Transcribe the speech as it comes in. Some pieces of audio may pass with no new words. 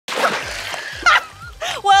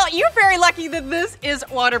you're very lucky that this is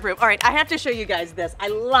waterproof. All right, I have to show you guys this. I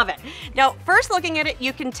love it. Now, first looking at it,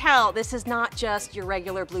 you can tell this is not just your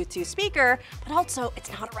regular Bluetooth speaker, but also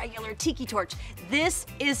it's not a regular tiki torch. This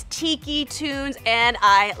is Tiki Tunes, and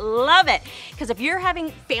I love it. Because if you're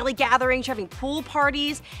having family gatherings, you're having pool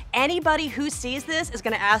parties, anybody who sees this is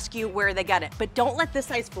gonna ask you where they got it. But don't let this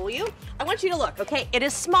size fool you. I want you to look, okay? It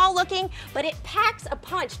is small looking, but it packs a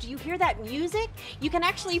punch. Do you hear that music? You can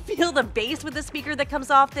actually feel the bass with the speaker that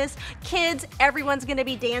comes off this. Kids, everyone's gonna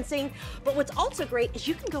be dancing. But what's also great is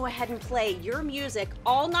you can go ahead and play your music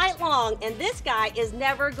all night long, and this guy is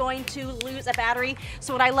never going to lose a battery.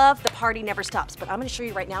 So what I love, the party never stops. But I'm gonna show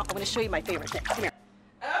you right now, I'm gonna show you my favorite thing. Come here.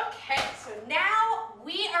 Okay, so now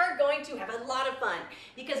we are going to have a lot of fun,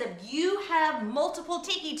 because if you have multiple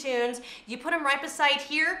Tiki Tunes, you put them right beside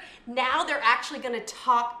here, now they're actually gonna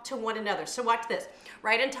talk to one another. So watch this.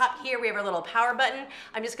 Right on top here, we have our little power button.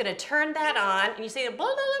 I'm just gonna turn that on, and you see,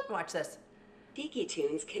 watch this. Tiki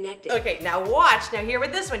Tunes connected. Okay, now watch. Now here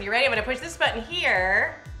with this one, you ready? I'm gonna push this button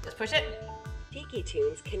here. Just push it. Tiki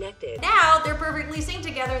Tunes connected. Now they're perfectly synced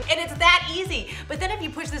together, and it's that easy. But then if you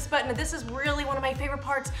push this button, and this is really one of my favorite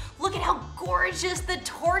parts, look at how gorgeous the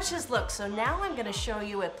torches look. So now I'm gonna show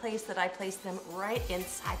you a place that I placed them right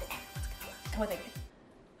inside the camera. Let's go. Come with me.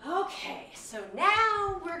 Okay, so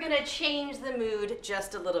now we're gonna change the mood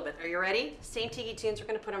just a little bit. Are you ready? Same Tiki Tunes, we're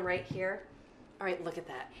gonna put them right here. All right, look at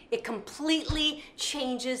that. It completely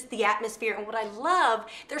changes the atmosphere. And what I love,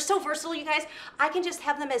 they're so versatile, you guys. I can just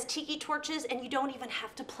have them as tiki torches, and you don't even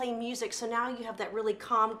have to play music. So now you have that really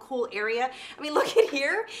calm, cool area. I mean, look at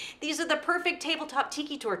here. These are the perfect tabletop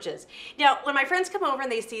tiki torches. Now, when my friends come over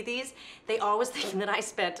and they see these, they always think that I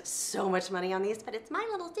spent so much money on these, but it's my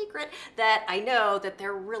little secret that I know that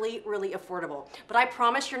they're really, really affordable. But I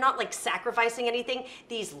promise you're not like sacrificing anything.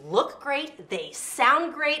 These look great, they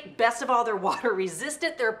sound great. Best of all, they're water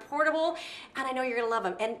resistant, they're portable, and I know you're gonna love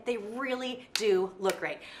them, and they really do look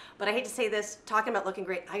great. But I hate to say this, talking about looking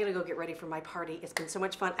great, I gotta go get ready for my party. It's been so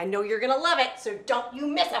much fun. I know you're gonna love it, so don't you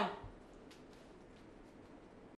miss them.